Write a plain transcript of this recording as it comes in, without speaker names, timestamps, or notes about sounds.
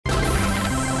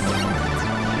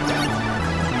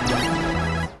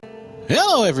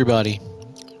Hello, everybody.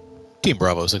 Team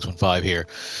Bravo 615 here.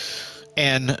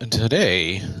 And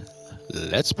today,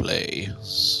 let's play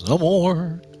some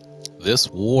more This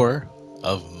War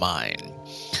of Mine.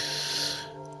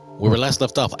 Where we last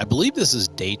left off, I believe this is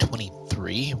day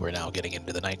 23. We're now getting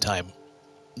into the nighttime.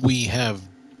 We have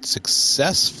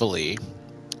successfully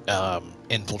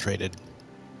infiltrated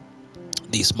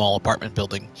the small apartment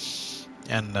building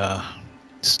and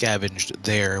scavenged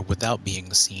there without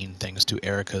being seen, thanks to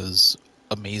Erica's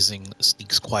amazing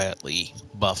sneaks quietly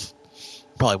buff.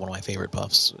 Probably one of my favorite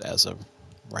buffs as of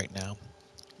right now.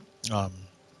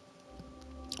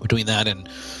 Between that and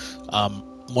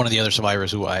one of the other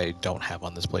survivors who I don't have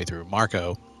on this playthrough,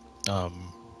 Marco,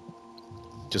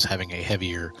 just having a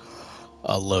heavier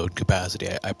load capacity.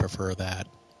 I prefer that,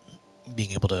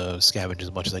 being able to scavenge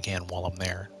as much as I can while I'm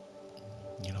there.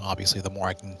 You know, obviously the more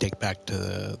I can take back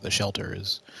to the shelter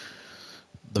is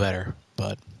the better,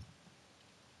 but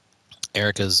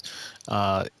Erica's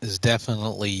is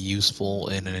definitely useful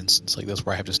in an instance like this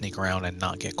where I have to sneak around and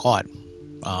not get caught,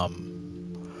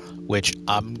 which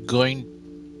I'm going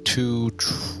to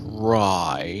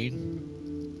try.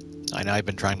 I know I've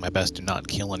been trying my best to not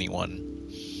kill anyone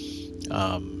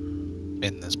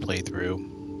in this playthrough.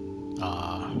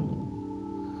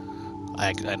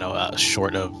 I know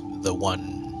short of the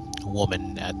one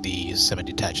woman at the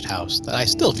semi-detached house that I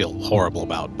still feel horrible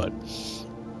about, but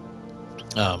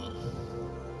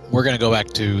we're going to go back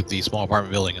to the small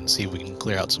apartment building and see if we can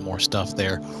clear out some more stuff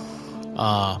there.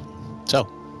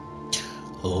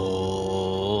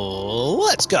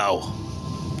 Let's go.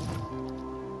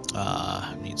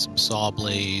 Need some saw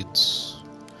blades.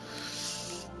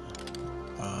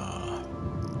 I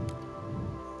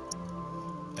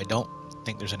don't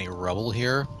think there's any rubble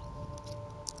here,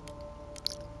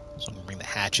 so I'm going to bring the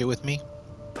hatchet with me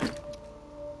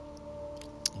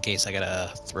in case I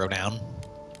gotta throw down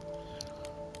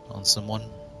on someone.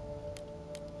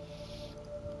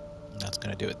 And that's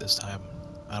going to do it this time.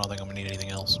 I don't think I'm going to need anything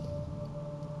else.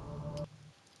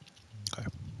 Okay.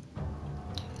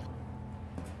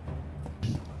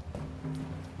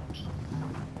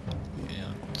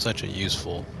 Yeah, such a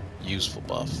useful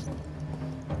buff.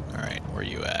 Alright, where are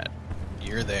you at?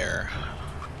 You're there.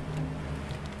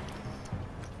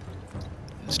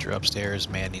 Mr. Upstairs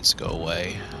man needs to go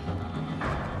away.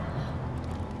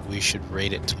 We should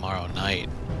raid it tomorrow night.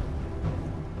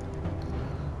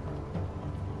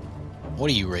 What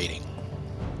are you raiding?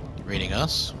 You raiding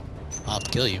us? I'll have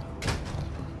to kill you.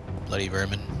 Bloody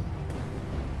vermin.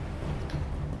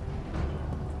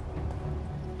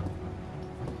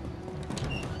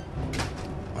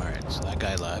 Alright, so that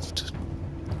guy left.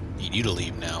 Need you to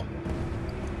leave now.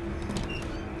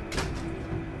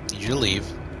 Need you to leave.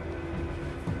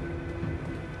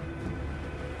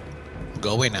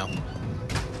 Go away now.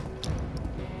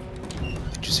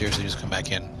 Did you seriously just come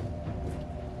back in?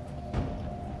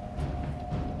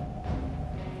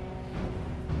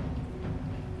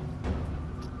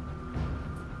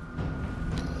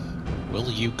 Will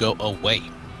you go away?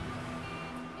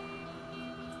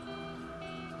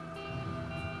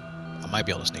 I might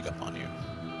be able to sneak up on you.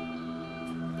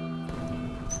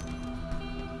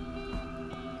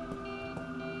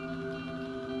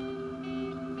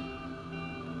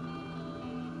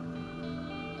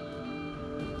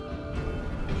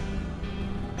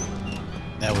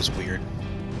 That was weird.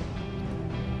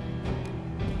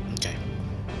 Okay.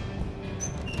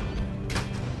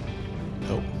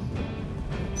 Oh.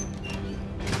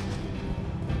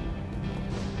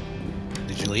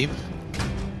 Did you leave?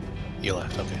 You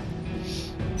left, okay.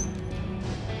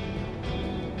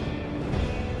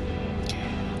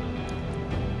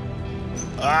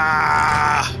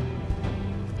 Ah!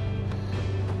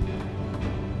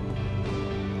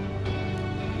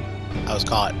 I was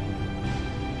caught.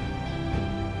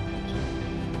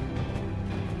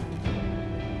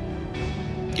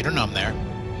 You don't know I'm there.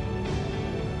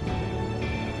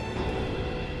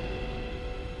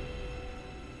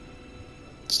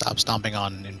 Stop stomping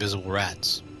on invisible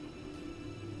rats.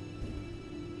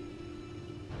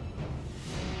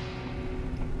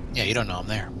 Yeah, you don't know I'm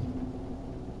there.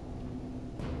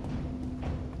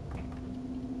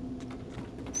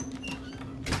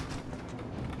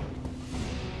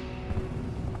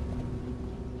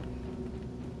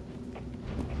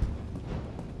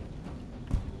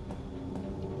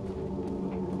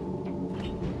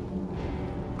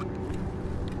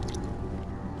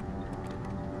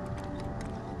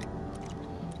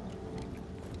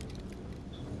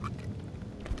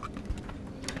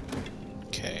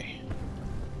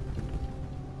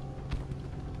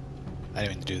 I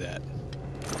didn't mean to do that.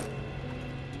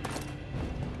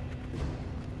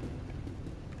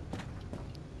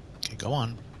 Okay, Go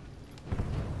on.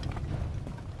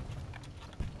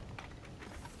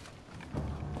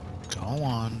 Go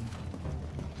on.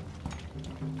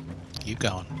 Keep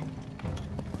going.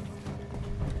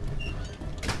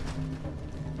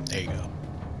 There you go.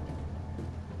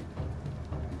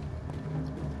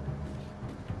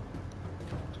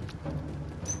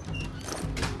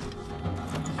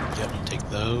 Yep, take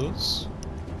those.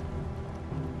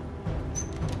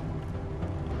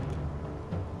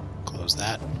 Close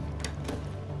that.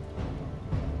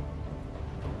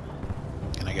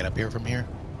 Can I get up here from here?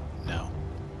 No.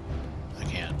 I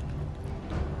can't.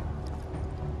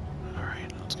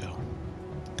 Alright, let's go.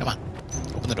 Come on.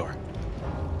 Open the door.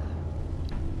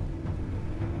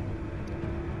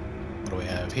 What do we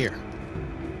have here?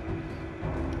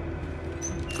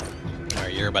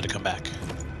 Alright, you're about to come back.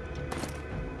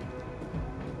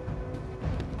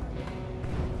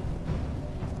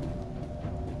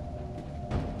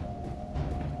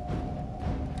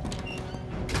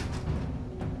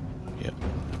 Yep.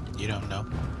 You don't know.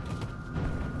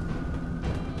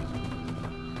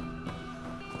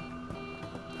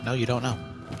 No, you don't know.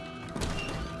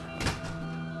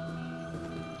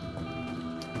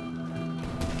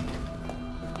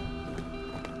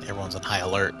 Everyone's on high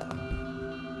alert.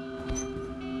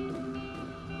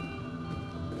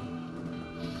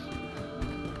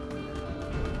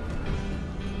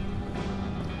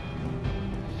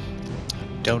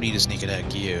 Don't need to sneak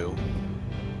attack you.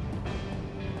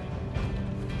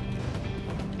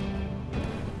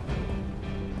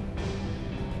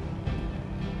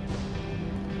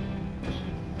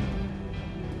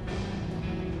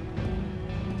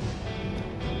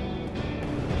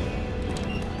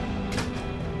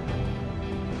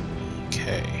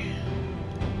 Okay.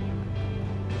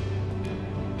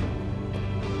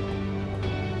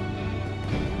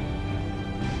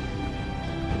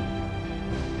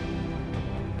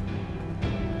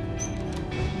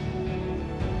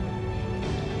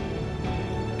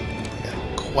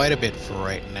 Quite a bit for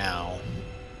right now.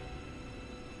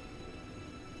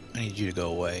 I need you to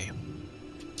go away.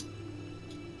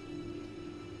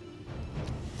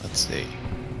 Let's see.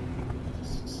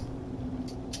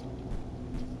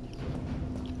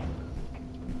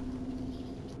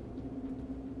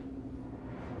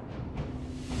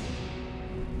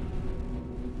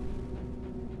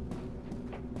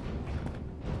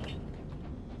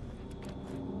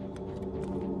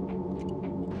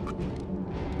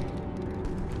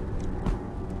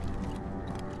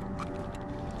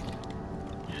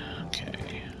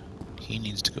 He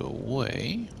needs to go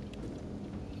away.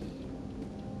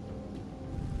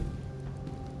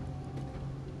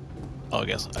 Oh, I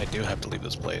guess I do have to leave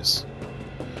this place.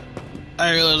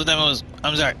 I realized what that was.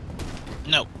 I'm sorry.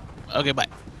 No. Okay, bye.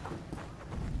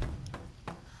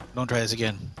 Don't try this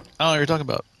again. Oh, you're talking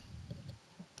about.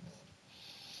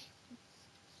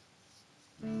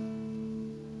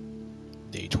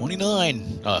 Day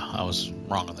 29. I was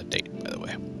wrong on the date, by the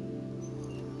way.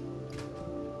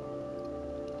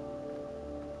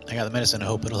 I got the medicine. I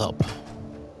hope it'll help.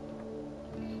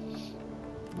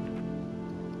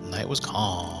 Night was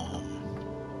calm.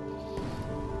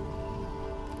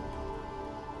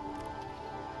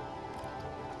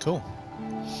 Cool.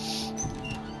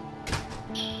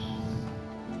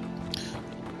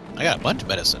 I got a bunch of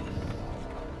medicine.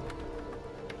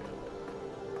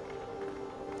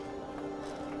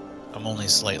 I'm only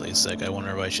slightly sick. I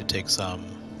wonder if I should take some.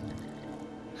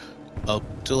 Oh,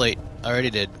 too late. I already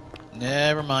did.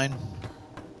 Never mind.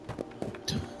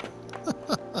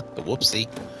 Whoopsie.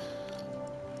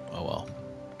 Oh well.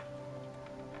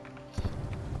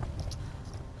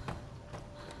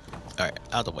 Alright,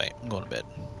 out of the way. I'm going to bed.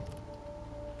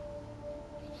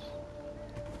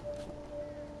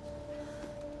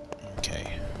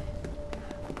 Okay.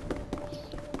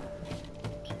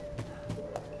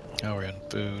 Now we're in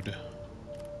food.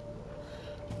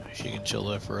 She can chill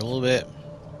there for a little bit.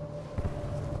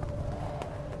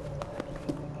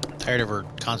 Tired of her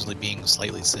constantly being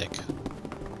slightly sick.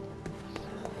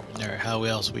 Alright, how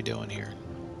else are we doing here?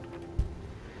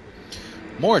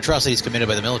 More atrocities committed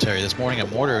by the military. This morning, a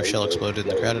mortar shell exploded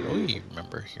in the crowded... Oh, you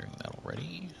remember hearing that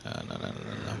already? No.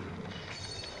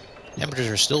 Temperatures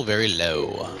are still very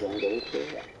low.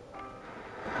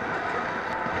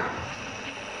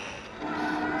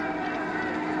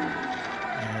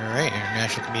 Alright,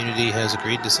 international community has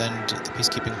agreed to send the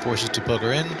peacekeeping forces to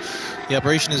Poker Inn. The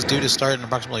operation is due to start in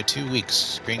approximately 2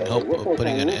 weeks, bringing hope of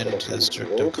putting an end to this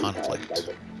destructive conflict.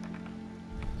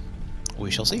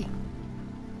 We shall see.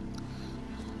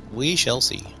 We shall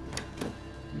see.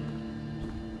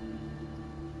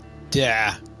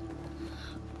 Duh.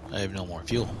 I have no more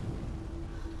fuel.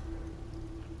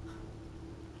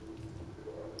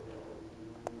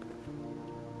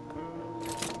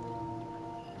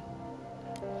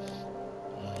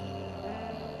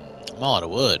 I'm all out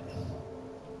of wood.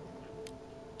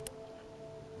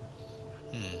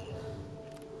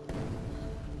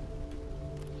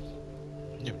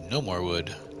 You have no more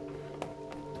wood.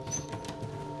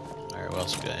 Alright, what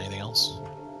else we got? Anything else?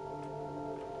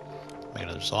 Make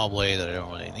another saw blade that I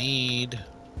don't really need.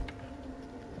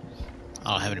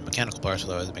 I don't have any mechanical parts,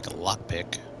 otherwise I'd make a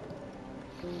lockpick.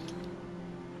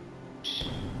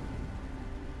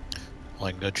 Well,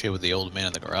 I can go trade with the old man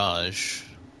in the garage.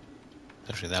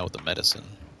 Especially that with the medicine.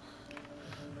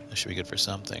 That should be good for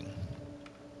something.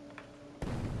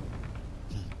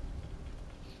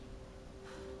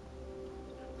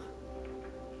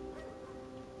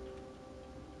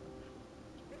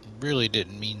 Really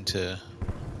didn't mean to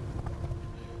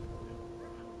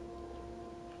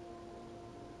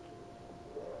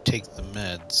take the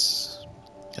meds,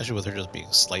 especially with her just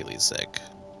being slightly sick.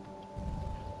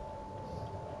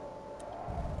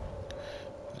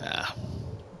 I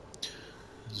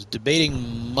was debating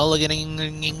mulliganing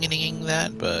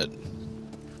that, but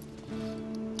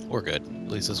we're good. At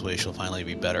least this way she'll finally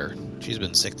be better. She's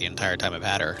been sick the entire time I've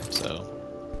had her, so.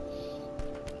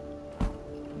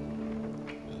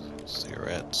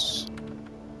 Cigarettes.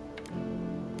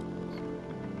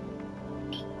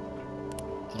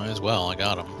 Might as well, I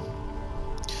got them.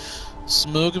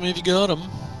 Smoke them if you got them.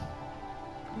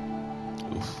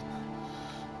 Oof.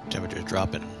 Temperature's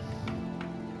dropping.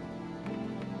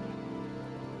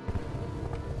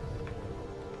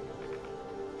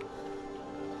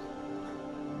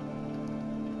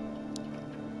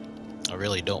 I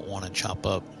really don't want to chop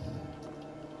up.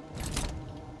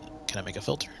 Can I make a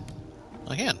filter?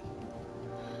 I can.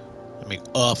 I make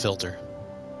a filter.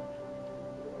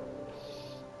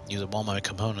 Use up all my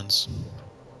components.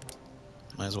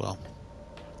 Might as well.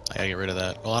 I gotta get rid of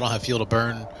that. Well, I don't have fuel to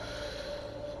burn.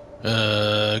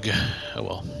 Oh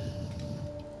well.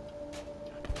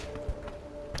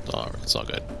 It's all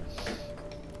good.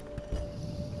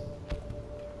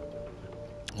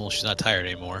 Well, she's not tired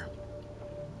anymore.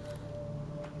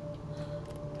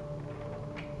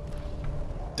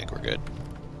 I think we're good.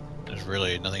 There's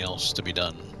really nothing else to be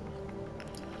done.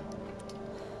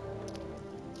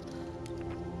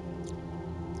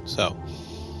 So,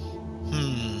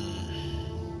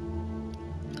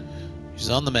 she's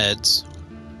on the meds.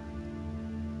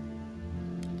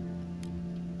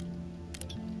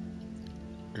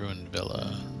 Ruined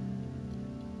villa.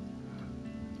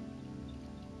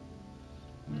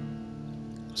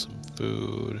 Some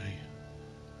food,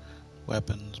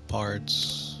 weapons,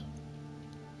 parts,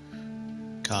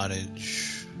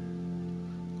 cottage.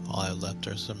 All I have left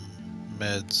are some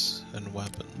meds and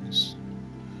weapons.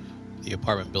 The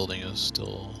apartment building is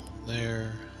still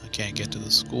there. I can't get to the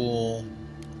school.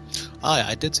 Ah,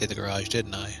 I did say the garage,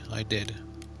 didn't I? I did.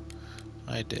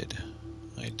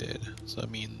 So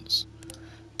that means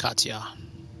Katya.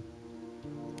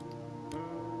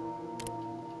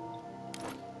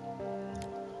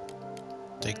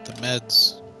 Take the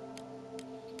meds.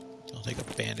 I'll take a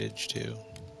bandage too.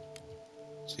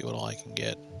 See what all I can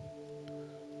get.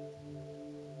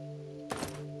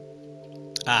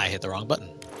 Ah, I hit the wrong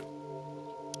button.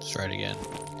 Let's try it again.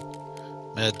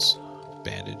 Meds,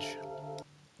 bandage,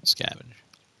 scavenge.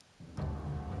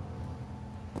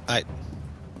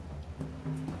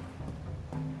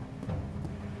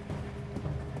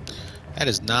 That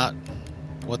is not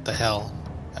what the hell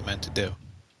I meant to do.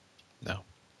 No,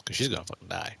 because she's gonna fucking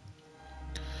die.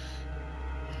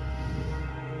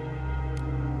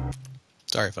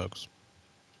 Sorry, folks.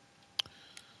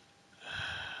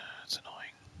 It's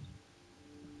annoying.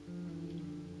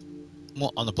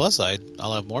 Well, on the plus side,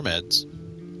 I'll have more meds.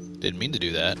 Didn't mean to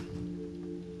do that.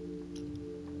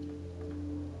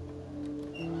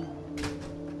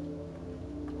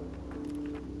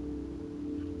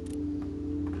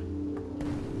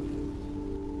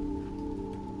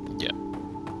 Yeah.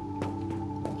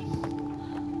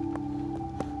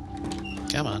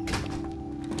 Come on.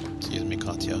 Excuse me,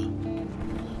 Katya.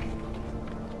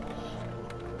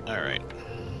 Alright.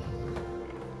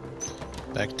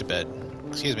 Back to bed.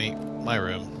 Excuse me, my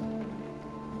room.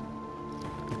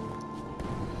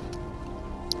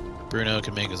 Bruno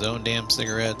can make his own damn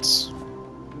cigarettes.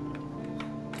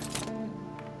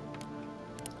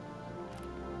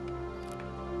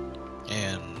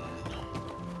 And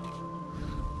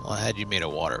well, I had you made a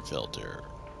water filter,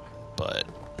 but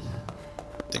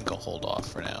I think I'll hold off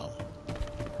for now.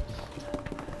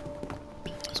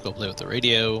 Let's go play with the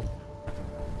radio.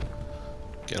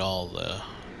 Get all the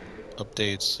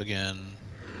updates again.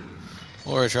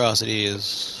 More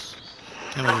atrocities.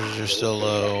 Temperatures are still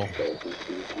low.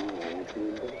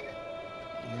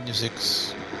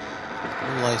 Music's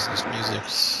licensed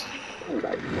music's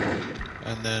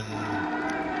And then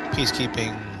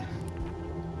peacekeeping.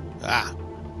 Ah!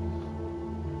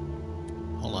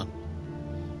 Hold on.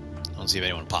 I don't see if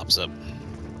anyone pops up.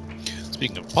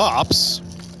 Speaking of pops,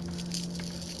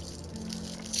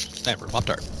 time for a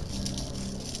Pop-Tart.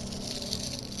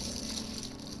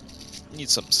 Need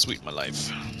something sweet in my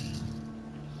life.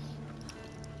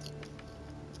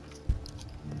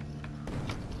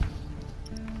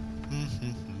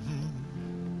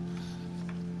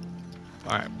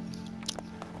 Alright.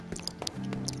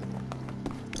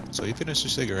 So you finished your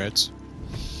cigarettes.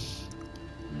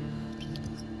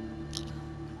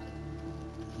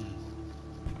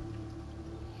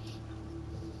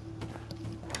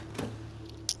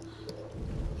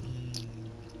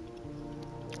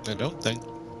 I don't think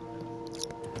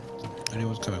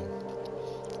anyone's coming.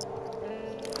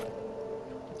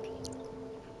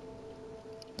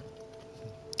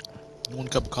 One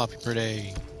cup of coffee per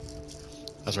day.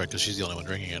 That's right, because she's the only one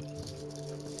drinking it.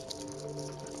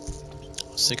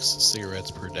 6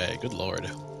 cigarettes per day. Good lord.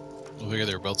 I figure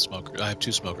they're both smokers. I have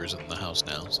 2 smokers in the house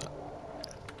now, so.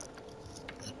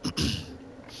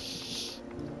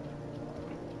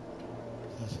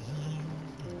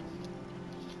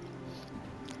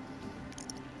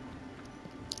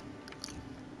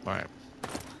 Alright.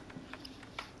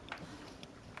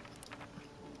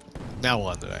 Now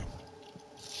what today?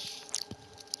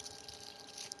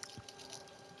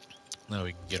 Now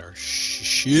we can get our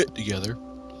shit together.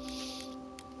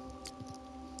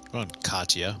 Come on,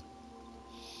 Katya.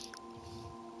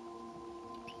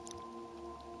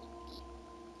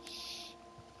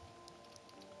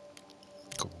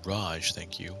 Garage,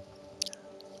 thank you.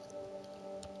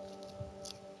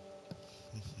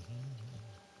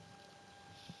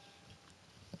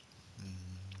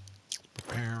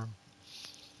 Prepare.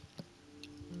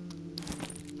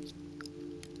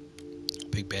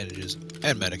 Big bandages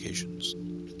and medications.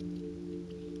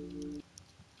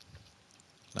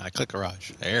 Now I click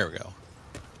garage. There we go.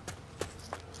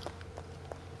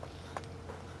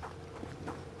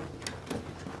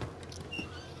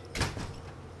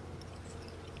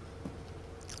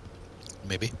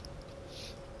 Maybe.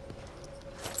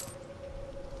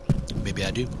 Maybe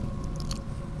I do.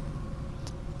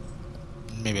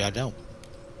 Maybe I don't.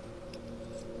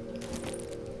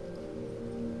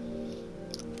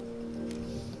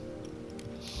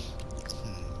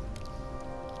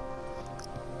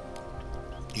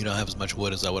 You don't have as much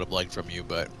wood as I would have liked from you,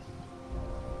 but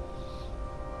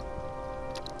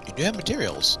you do have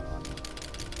materials.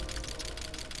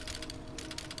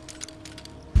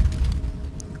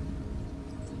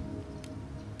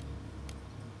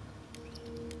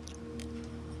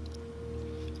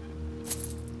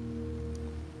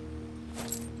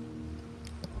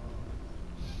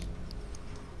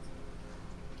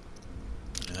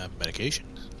 You have medication.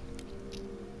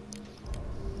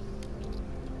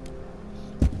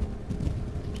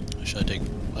 Should I take?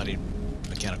 I need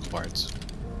mechanical parts.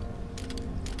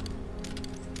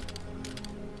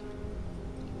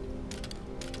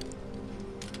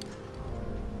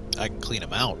 I can clean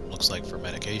them out, looks like, for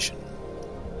medication.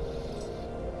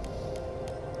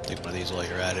 Take one of these while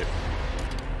you're at it.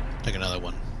 Take another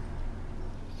one.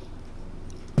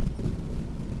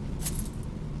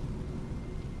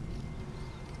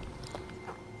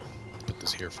 Put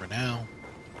this here for now.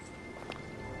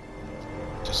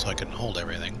 Just so I can hold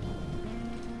everything.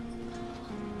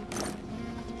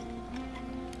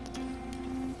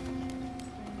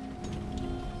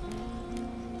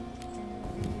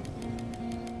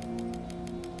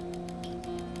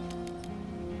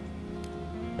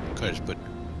 Could have just put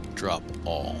drop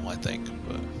all, I think,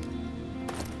 but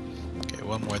okay,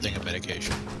 one more thing of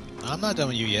medication. I'm not done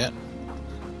with you yet.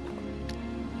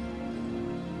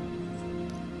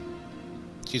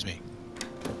 Excuse me.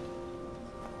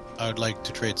 I would like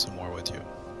to trade some more with you.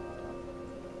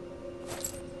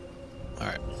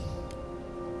 Alright.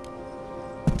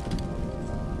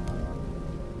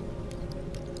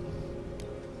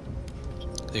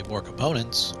 Need more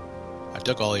components. I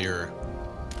took all your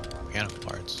mechanical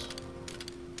parts.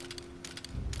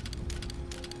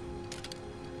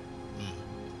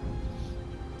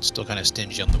 Still kind of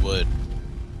stingy on the wood.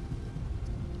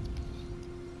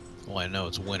 Well, I know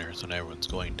it's winter, so everyone's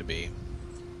going to be.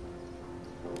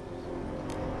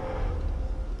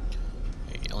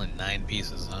 Hey, only 9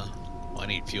 pieces, huh? Well, I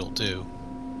need fuel too.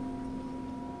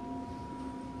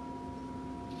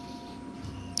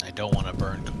 I don't want to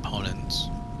burn components.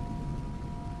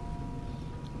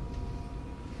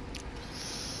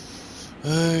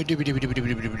 You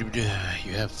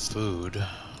have food.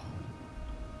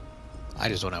 I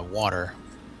just don't have water.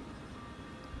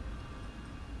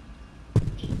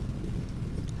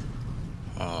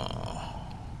 Oh.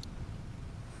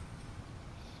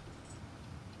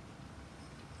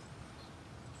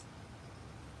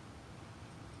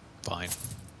 mine.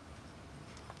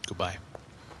 Goodbye.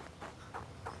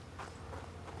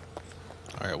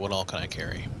 Alright, what all can I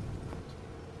carry?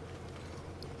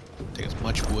 Take as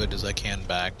much wood as I can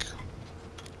back.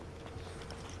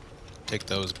 Take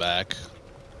those back.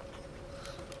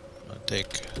 I'll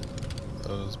take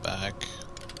those back.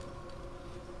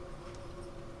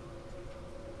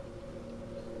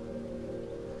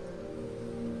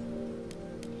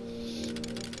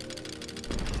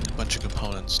 A bunch of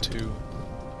components too.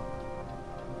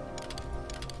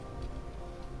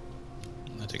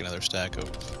 I'll take another stack of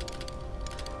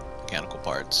mechanical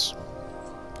parts.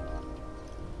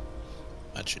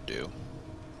 That should do.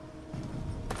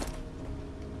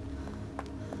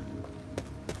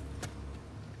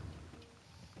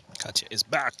 Katya is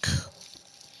back.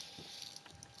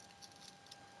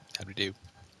 How'd we do?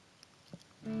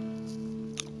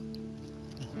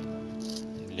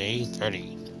 Day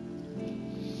 30.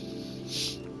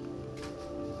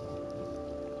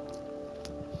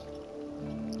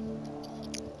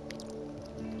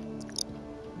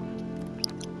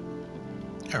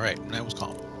 Alright, that was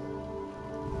calm.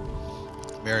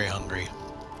 Very hungry.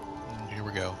 Here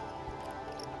we go.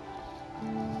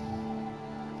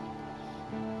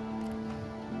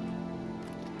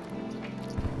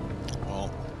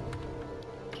 Well,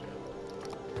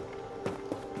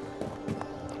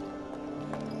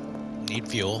 need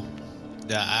fuel.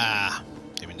 Ah,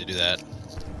 didn't mean to do that.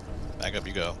 Back up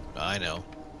you go. I know.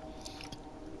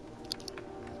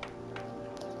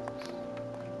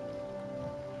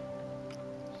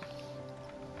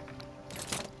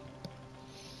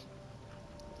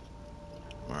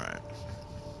 Alright.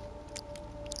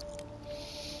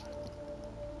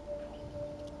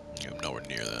 I'm nowhere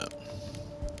near that.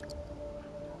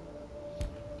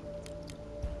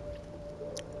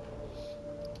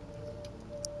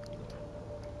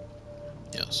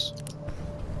 Yes.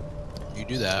 You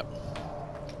do that.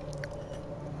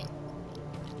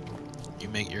 You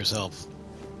make yourself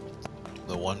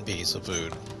the one piece of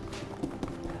food.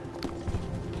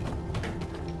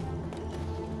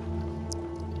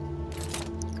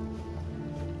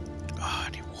 Ah, I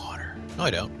need water. No, I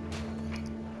don't.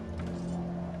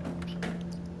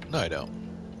 No, I don't.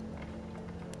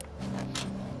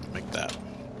 Make that.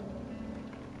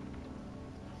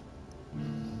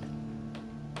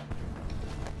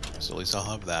 So at least I'll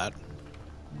have that.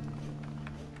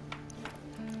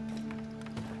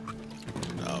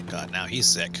 Oh god, now he's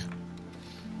sick.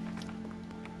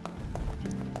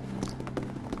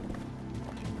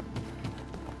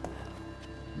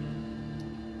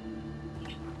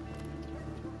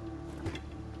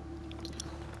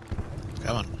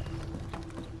 Come on.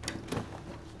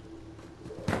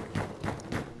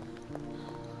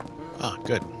 Ah,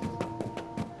 good.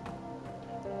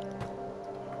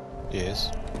 Yes.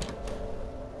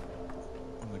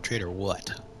 I'm gonna trade her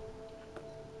what?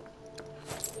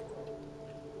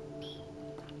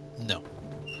 No.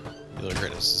 You'll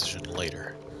regret this decision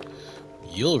later.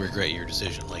 You'll regret your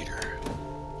decision later.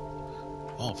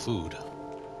 Oh, food.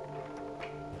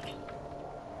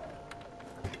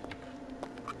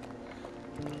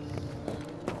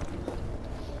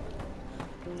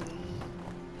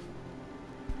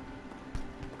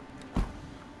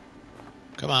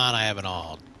 Come on, I haven't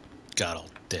got all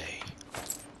day.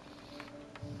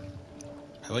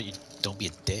 How about you don't be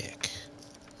a dick?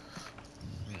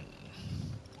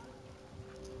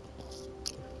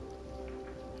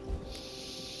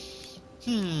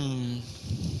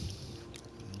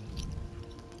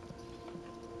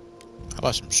 How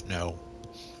about some snow?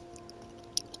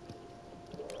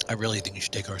 I really think you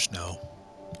should take our snow.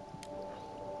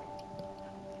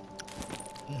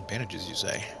 Bandages, you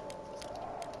say?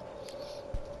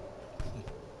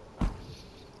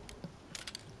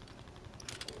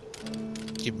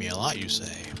 Give me a lot, you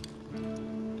say?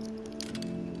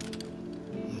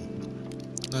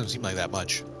 Doesn't seem like that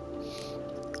much.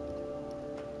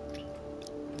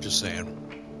 Just saying.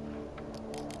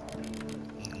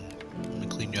 Let me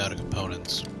clean you out of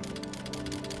components.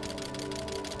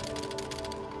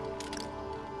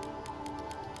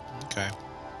 Okay.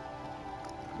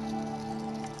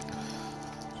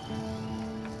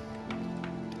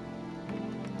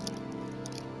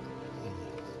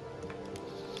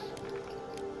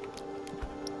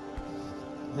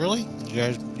 Really?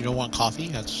 You don't want coffee?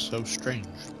 That's so strange.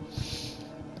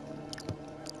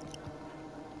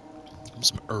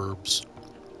 Some herbs.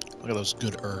 Look at those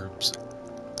good herbs.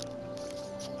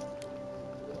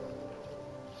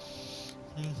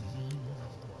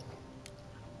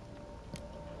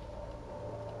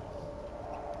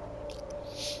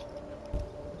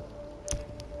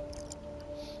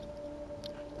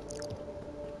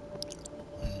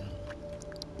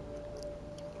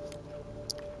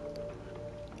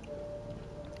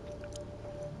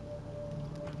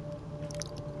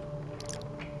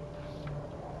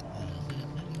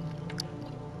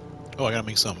 Oh, I gotta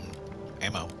make some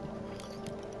ammo.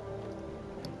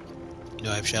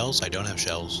 Do I have shells? I don't have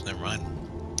shells. Never mind.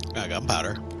 I got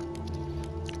gunpowder.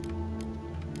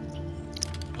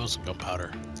 Oh, some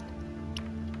gunpowder.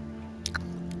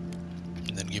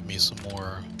 And then give me some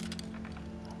more.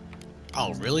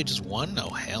 Oh, really? Just one?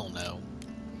 Oh, hell no.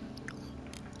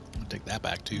 I'm gonna take that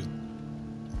back too.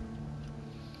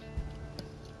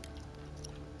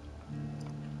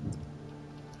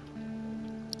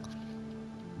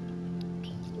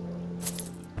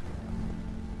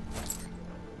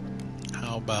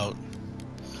 How about...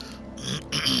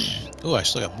 Oh, I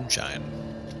still got moonshine.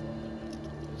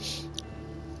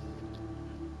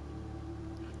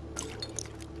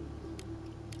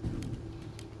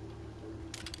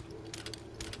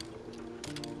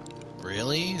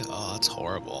 Really? Oh, that's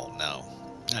horrible. No,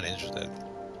 not interested.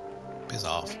 Piss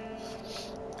off.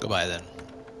 Goodbye then.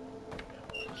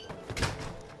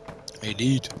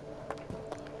 Indeed.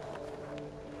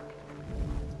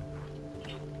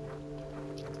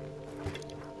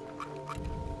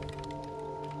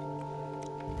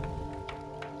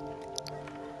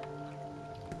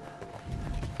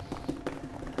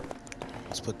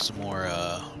 Let's put some more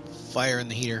fire in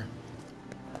the heater.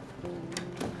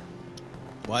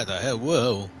 Why the hell?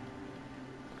 Whoa.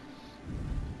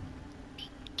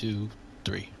 2,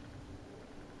 3.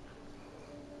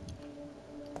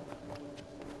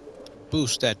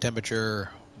 Boost that temperature,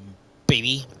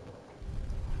 baby.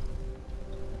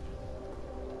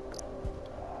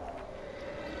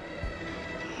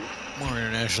 More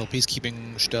international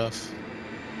peacekeeping stuff.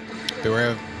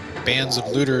 Beware of bands of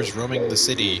looters roaming the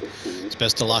city. It's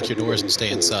best to lock your doors and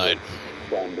stay inside.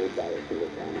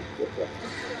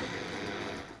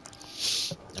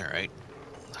 Alright.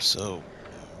 So,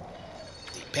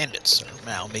 the bandits are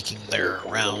now making their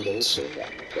rounds.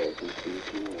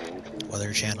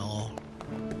 Weather Channel.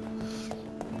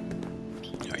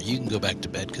 Alright, you can go back to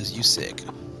bed because you sick.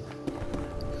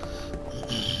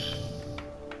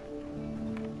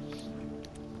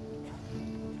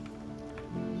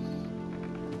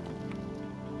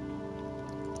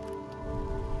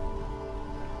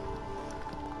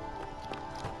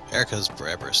 Erica's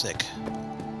forever sick.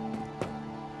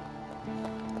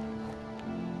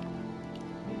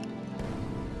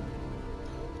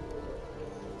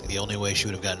 The only way she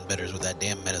would have gotten better is with that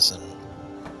damn medicine.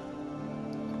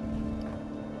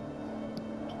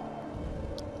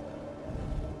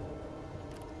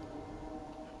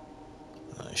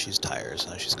 She's tired,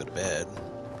 so now she's go to bed.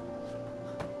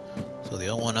 So the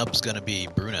only one up is going to be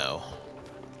Bruno.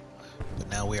 But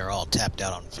now we are all tapped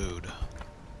out on food.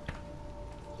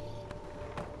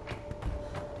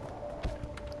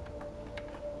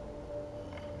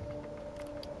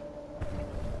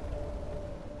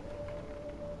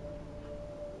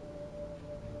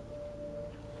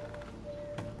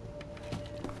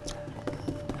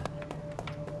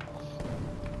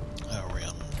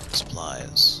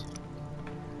 Supplies.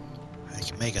 I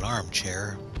can make an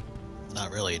armchair.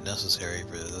 Not really necessary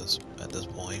for this at this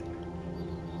point.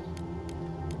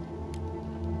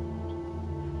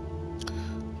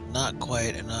 Not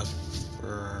quite enough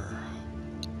for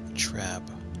a trap.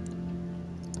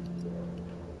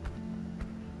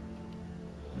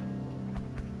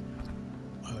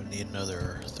 I would need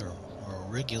another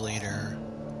thermoregulator.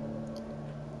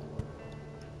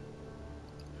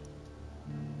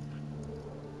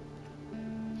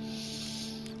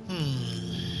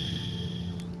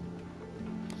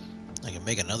 I can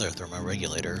make another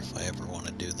thermoregulator if I ever want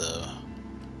to do the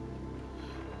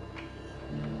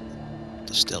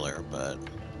distiller, but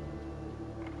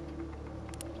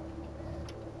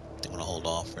I'm going to hold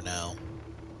off for now.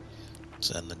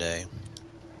 Let's end the day.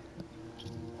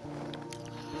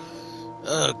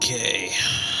 Okay.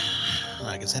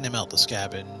 I can send him out to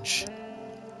scavenge.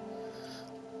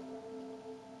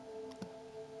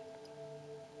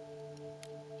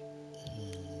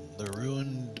 The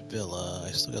ruined villa.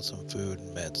 I still got some food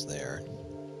and meds there.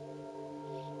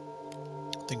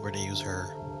 I think we're gonna use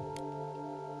her.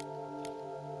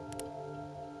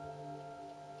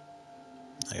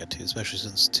 I got 2, especially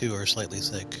since 2 are slightly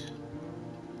sick.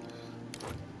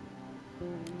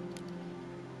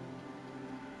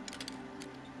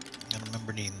 I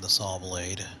remember needing the saw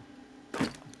blade.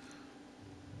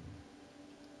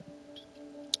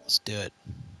 Let's do it.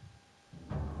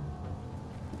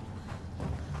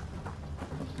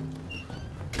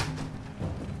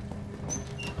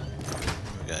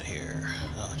 What we got here?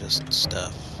 Oh, just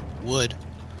stuff. Wood.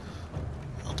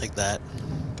 I'll take that.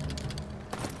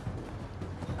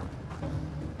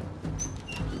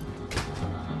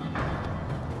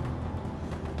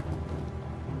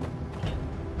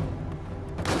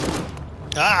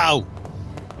 Ow!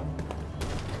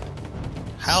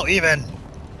 How even?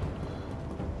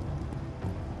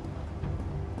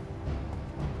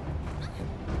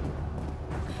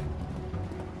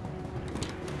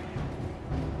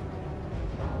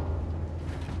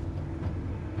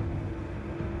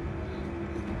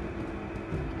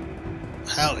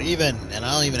 How even? And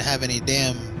I don't even have any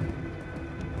damn...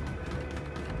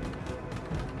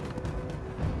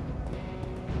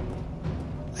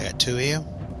 I got two of you?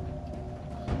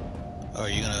 Oh, are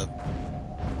you gonna...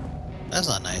 That's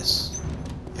not nice.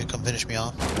 You come finish me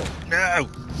off? No!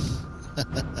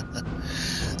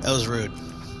 That was rude.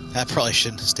 I probably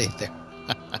shouldn't have stayed there.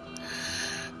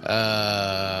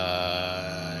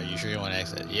 You sure you want to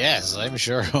exit? Yes, I'm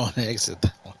sure I want to exit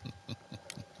that one.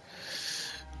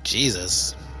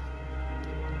 Jesus.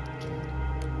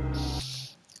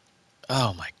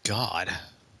 Oh my god.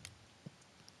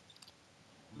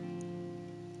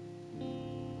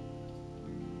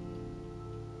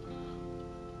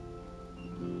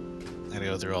 I gotta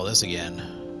go through all this again.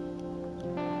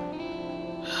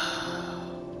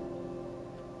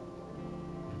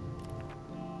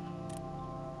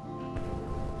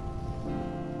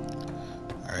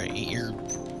 Alright, eat your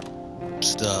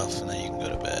stuff and then you can go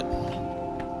to bed.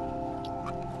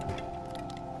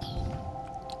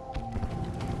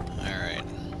 Alright.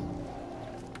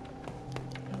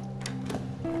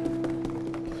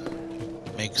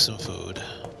 Make some food.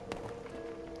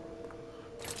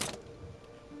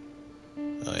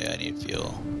 Oh yeah, I need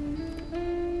fuel.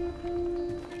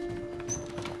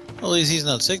 Well, at least he's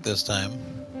not sick this time.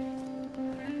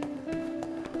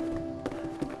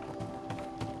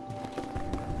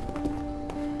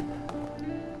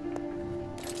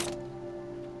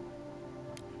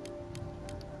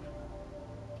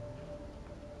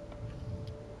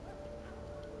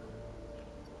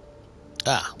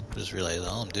 Ah, just realized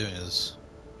all I'm doing is...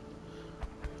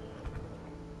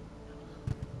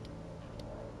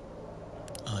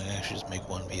 Oh, I actually just make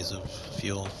one piece of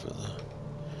fuel for the...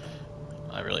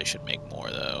 I really should make more,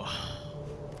 though.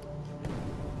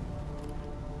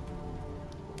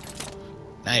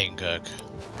 Now you can cook.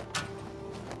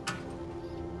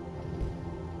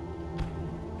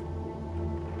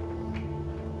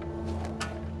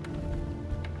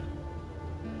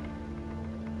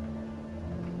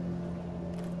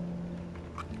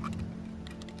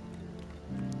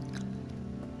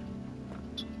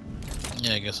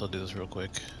 Yeah, I guess I'll do this real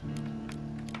quick.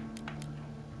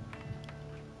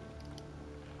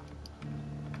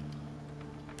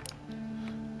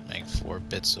 Make 4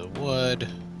 bits of wood,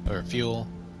 or fuel.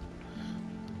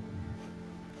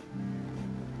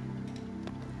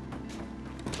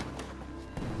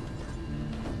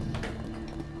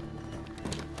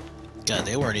 God,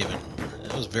 they weren't even...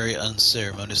 It was very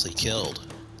unceremoniously killed.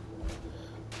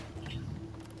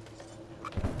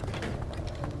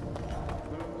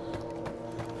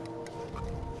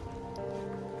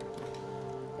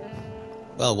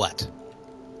 Well, what?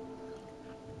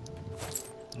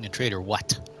 I'm gonna trade her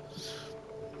what?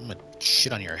 I'm gonna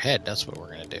shit on your head, that's what we're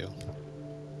gonna do.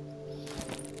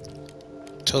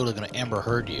 Totally gonna Amber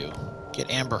Heard you.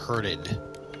 Get Amber Hearded.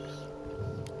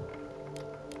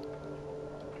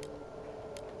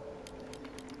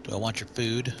 Do I want your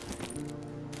food?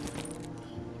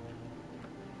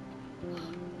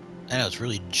 I know, it's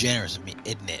really generous of me,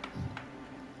 isn't it?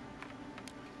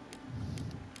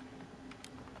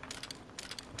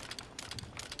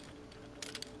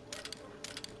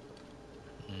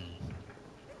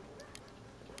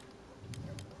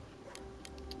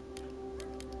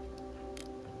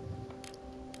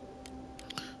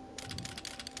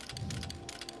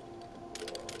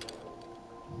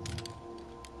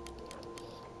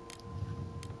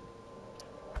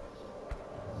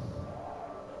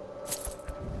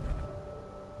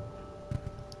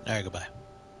 Alright, goodbye.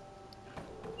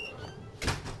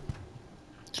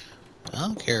 I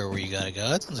don't care where you gotta go.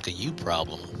 That sounds like a you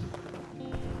problem.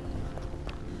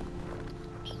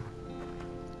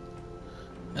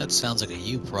 That sounds like a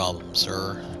you problem,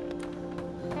 sir.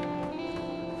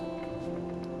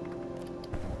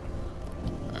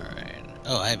 Alright.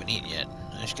 Oh, I haven't eaten yet.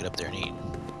 I should get up there and eat.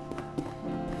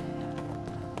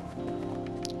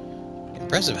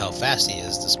 Impressive how fast he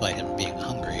is, despite him being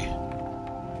hungry.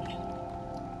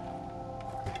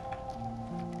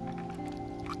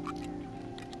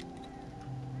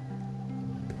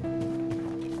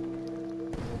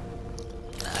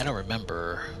 I don't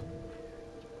remember.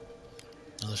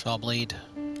 Another saw blade.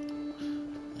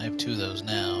 I have 2 of those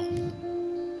now.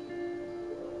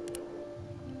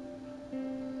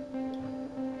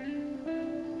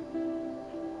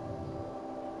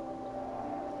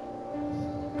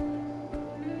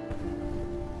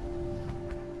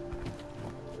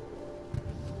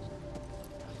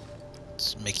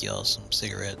 Let's make y'all some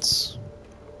cigarettes.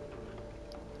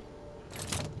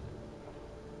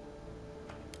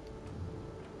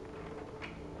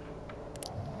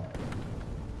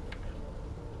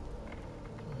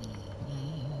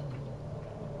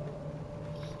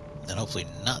 And hopefully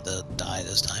not to die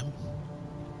this time.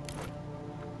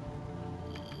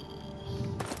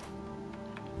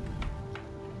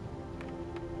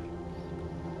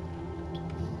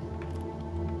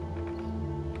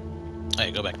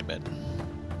 Hey, go back to bed.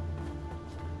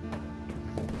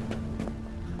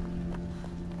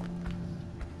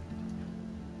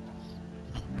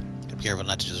 Be careful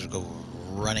not to just go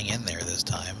running in there this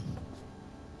time.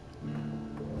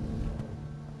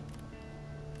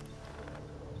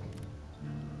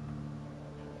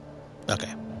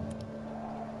 Okay.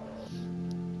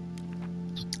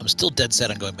 I'm still dead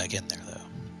set on going back in there, though.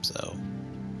 So,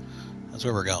 that's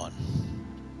where we're going.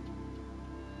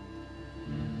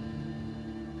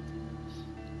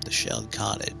 The shelled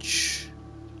cottage.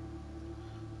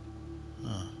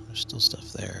 Huh, there's still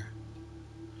stuff there.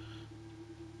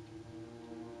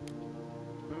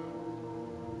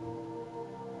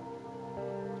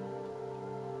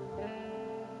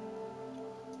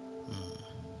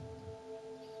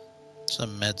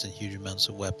 Some meds and huge amounts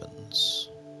of weapons.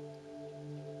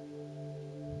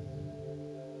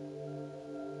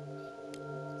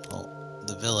 Well,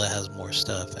 the villa has more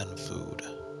stuff and food.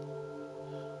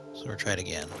 So we'll try it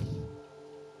again.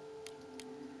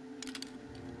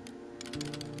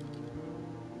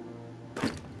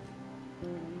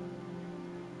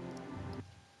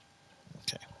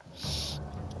 Okay.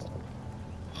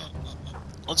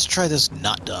 Let's try this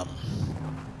not dumb.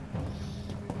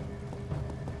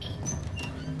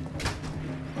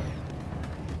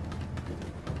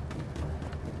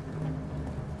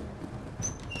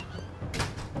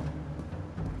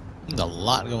 There's a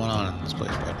lot going on in this place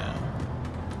right now.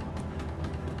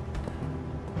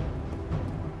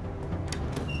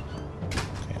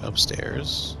 Okay,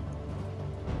 upstairs.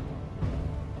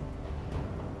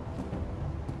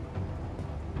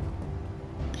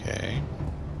 Okay.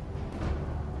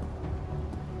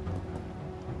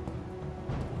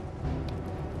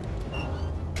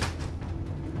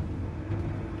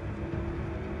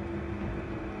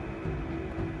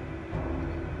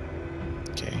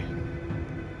 Okay.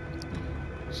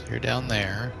 So you're down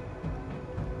there.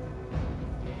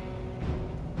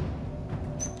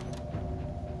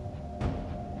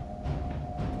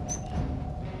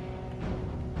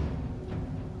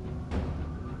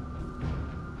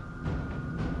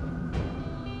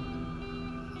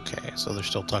 Okay, so they're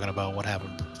still talking about what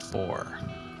happened before.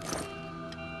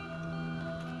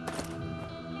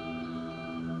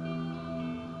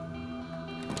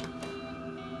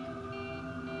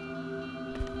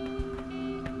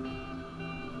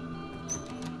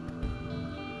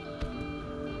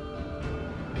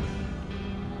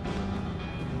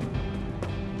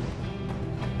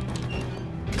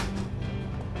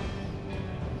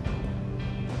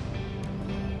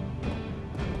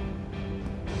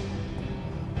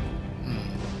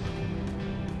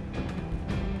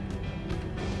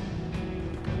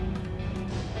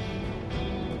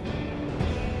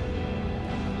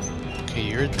 Okay,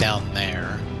 you're down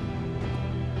there.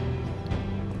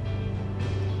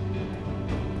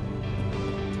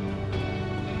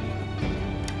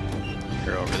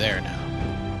 You're over there now.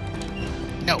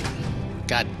 No!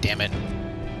 God damn it.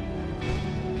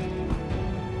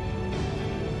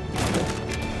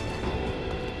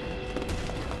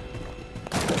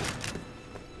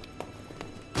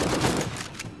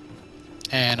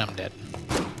 And I'm dead.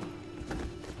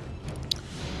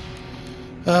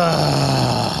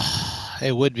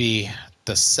 It would be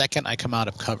the second I come out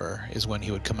of cover is when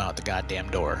he would come out the goddamn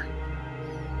door.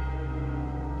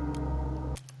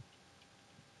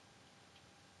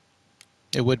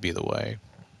 It would be the way.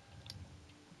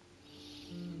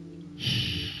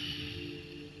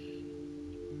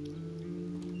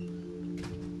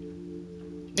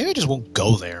 Maybe I just won't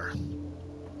go there.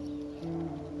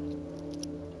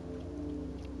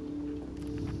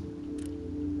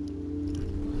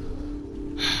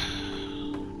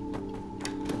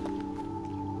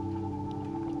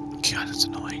 God, that's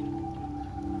annoying.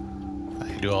 I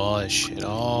can do all this shit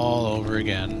all over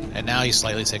again. And now he's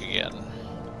slightly sick again.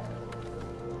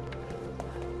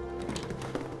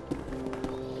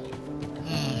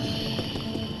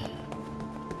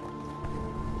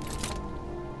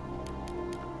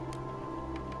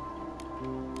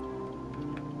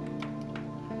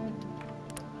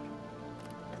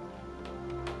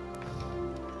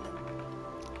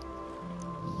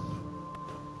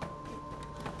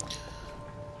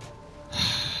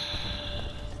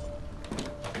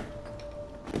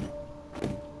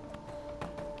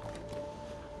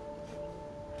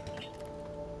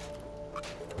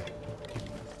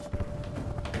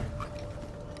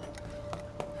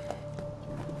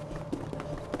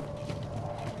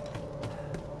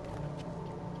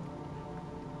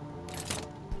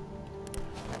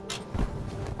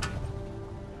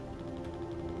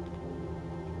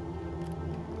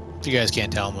 you guys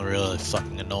can't tell, I'm really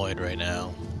fucking annoyed right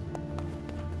now.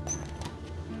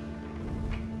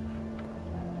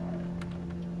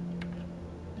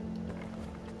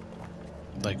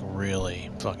 Like, really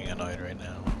fucking annoyed right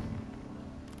now.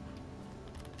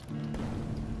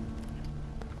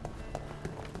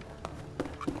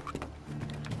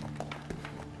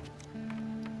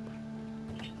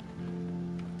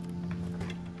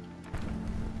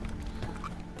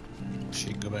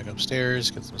 She can go back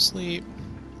upstairs, get some sleep.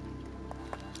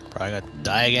 Probably gonna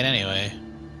die again anyway.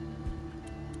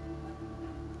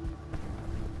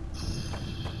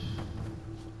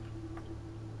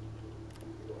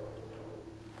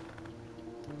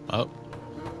 Oh.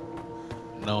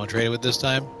 No one traded with this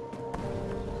time?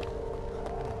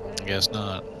 I guess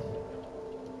not.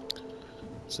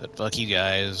 Said, fuck you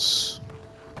guys.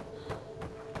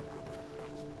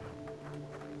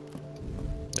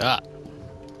 Ah.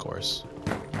 Of course.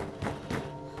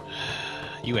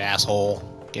 You asshole.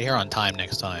 Get here on time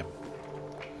next time.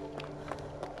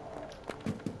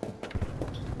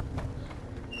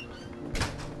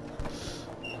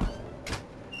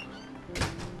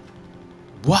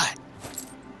 What?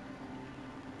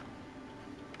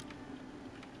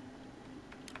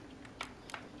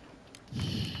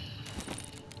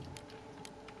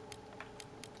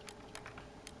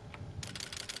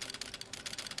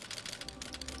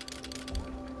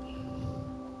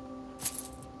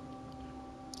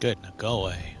 Good, now go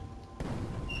away.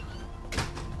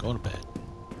 Go to bed.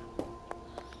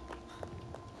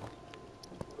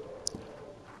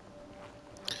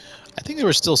 I think there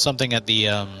was still something at the,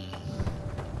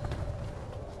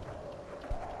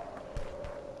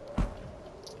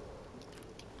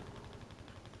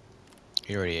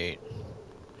 You already ate.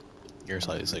 You're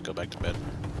slightly sick, go back to bed.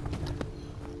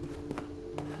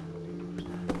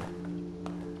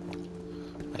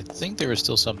 I think there was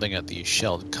still something at the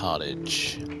Shelled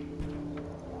Cottage.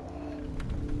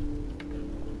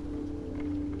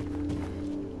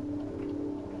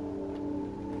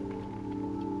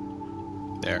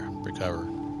 There, recover.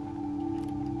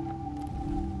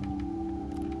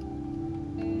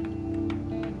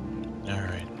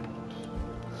 Alright.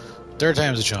 Third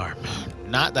time's a charm.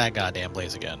 Not that goddamn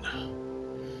place again.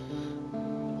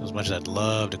 As much as I'd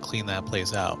love to clean that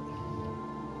place out.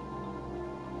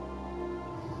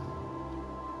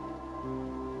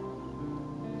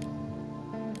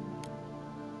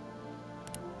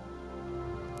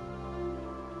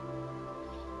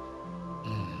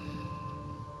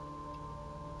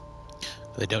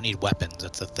 They don't need weapons,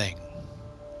 that's the thing.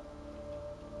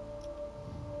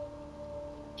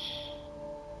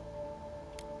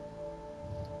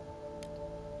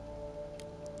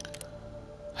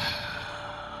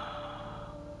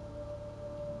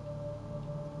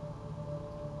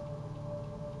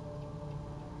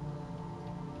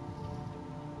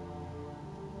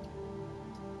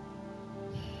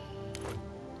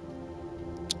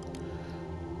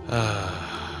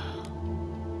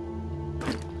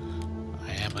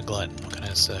 I am a glutton, what can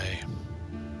I say?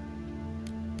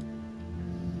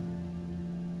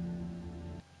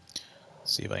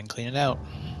 See if I can clean it out.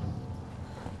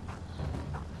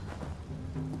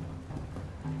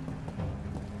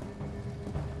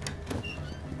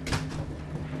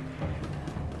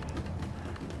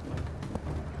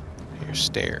 Here's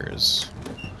stairs.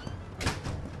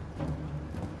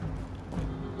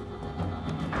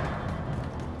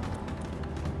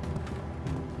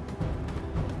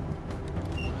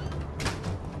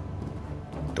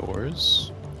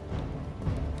 Doors.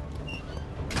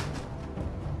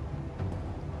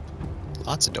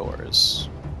 Lots of doors.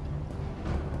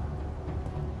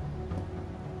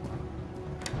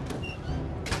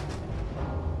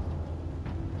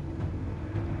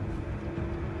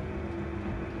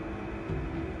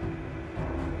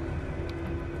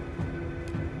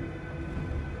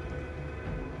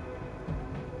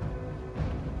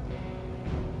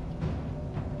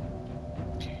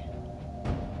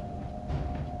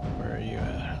 Where are you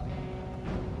at?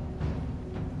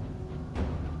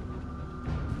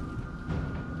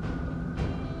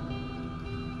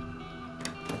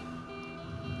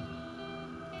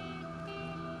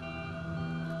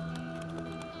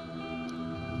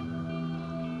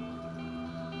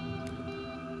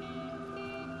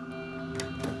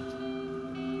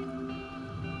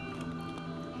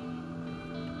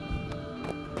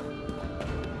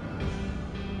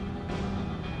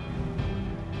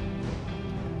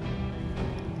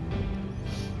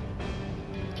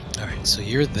 Alright, so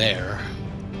you're there.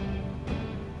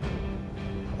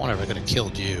 I wonder if I could have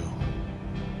killed you.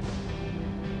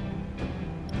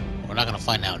 We're not gonna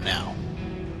find out now.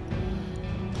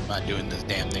 I'm not doing this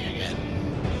damn thing again.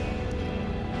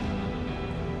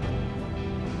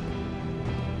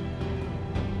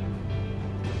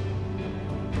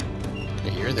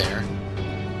 Okay, you're there.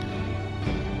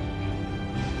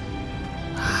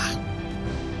 Ah.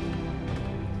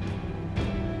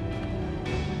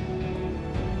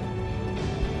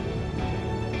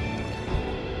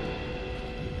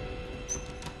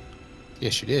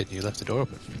 Yes, you did. You left the door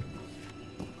open.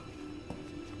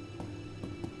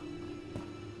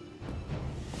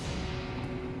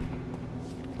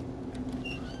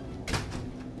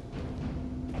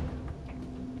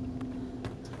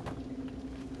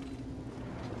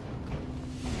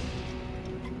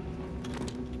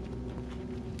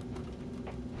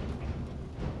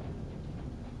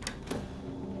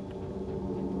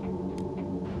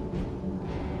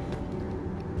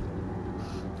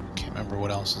 Can't remember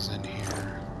what else is in here.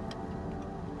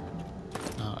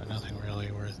 Nothing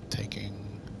really worth taking.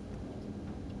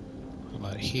 What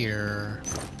about here?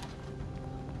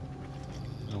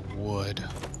 The wood.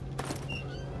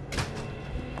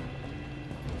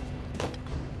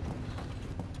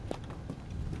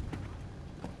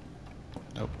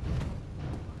 Nope.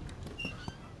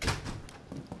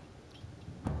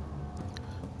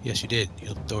 Yes, you did. You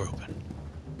left the door open.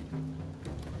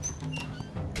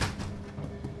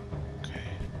 Okay.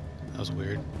 That was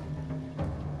weird.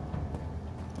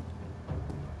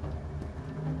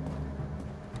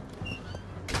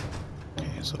 Okay,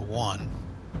 so 1.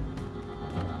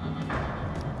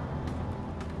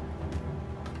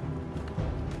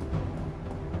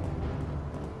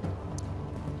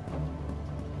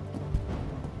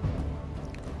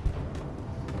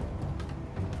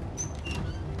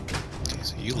 Okay,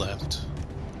 so you left.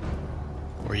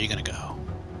 Where are you gonna go?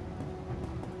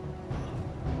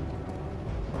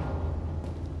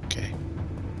 Okay.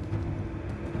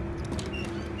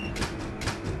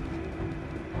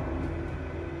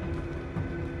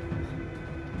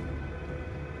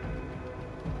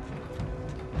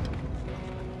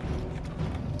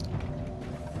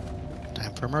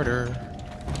 Time for murder.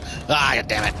 Ah, God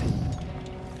damn it.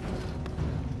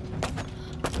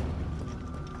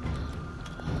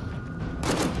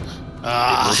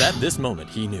 It was at this moment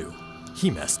he knew. He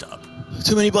messed up.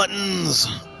 Too many buttons.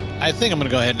 I think I'm gonna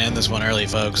go ahead and end this one early,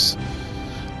 folks.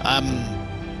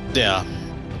 Yeah.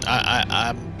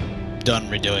 I'm done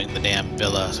redoing the damn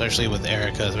villa, especially with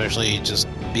Erica, especially just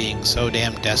being so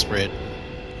damn desperate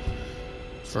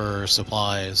for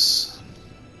supplies.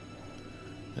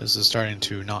 This is starting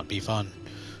to not be fun.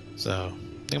 So, I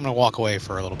think I'm gonna walk away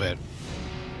for a little bit.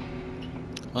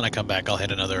 When I come back, I'll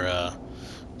hit another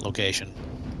location.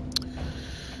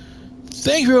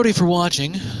 Thank you, everybody, for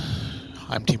watching.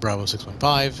 I'm Team Bravo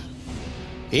 615.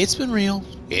 It's been real.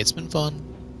 It's been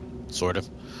fun. Sort of.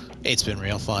 It's been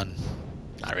real fun.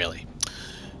 Not really.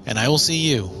 And I will see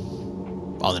you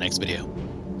on the next video.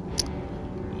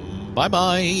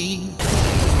 Bye-bye.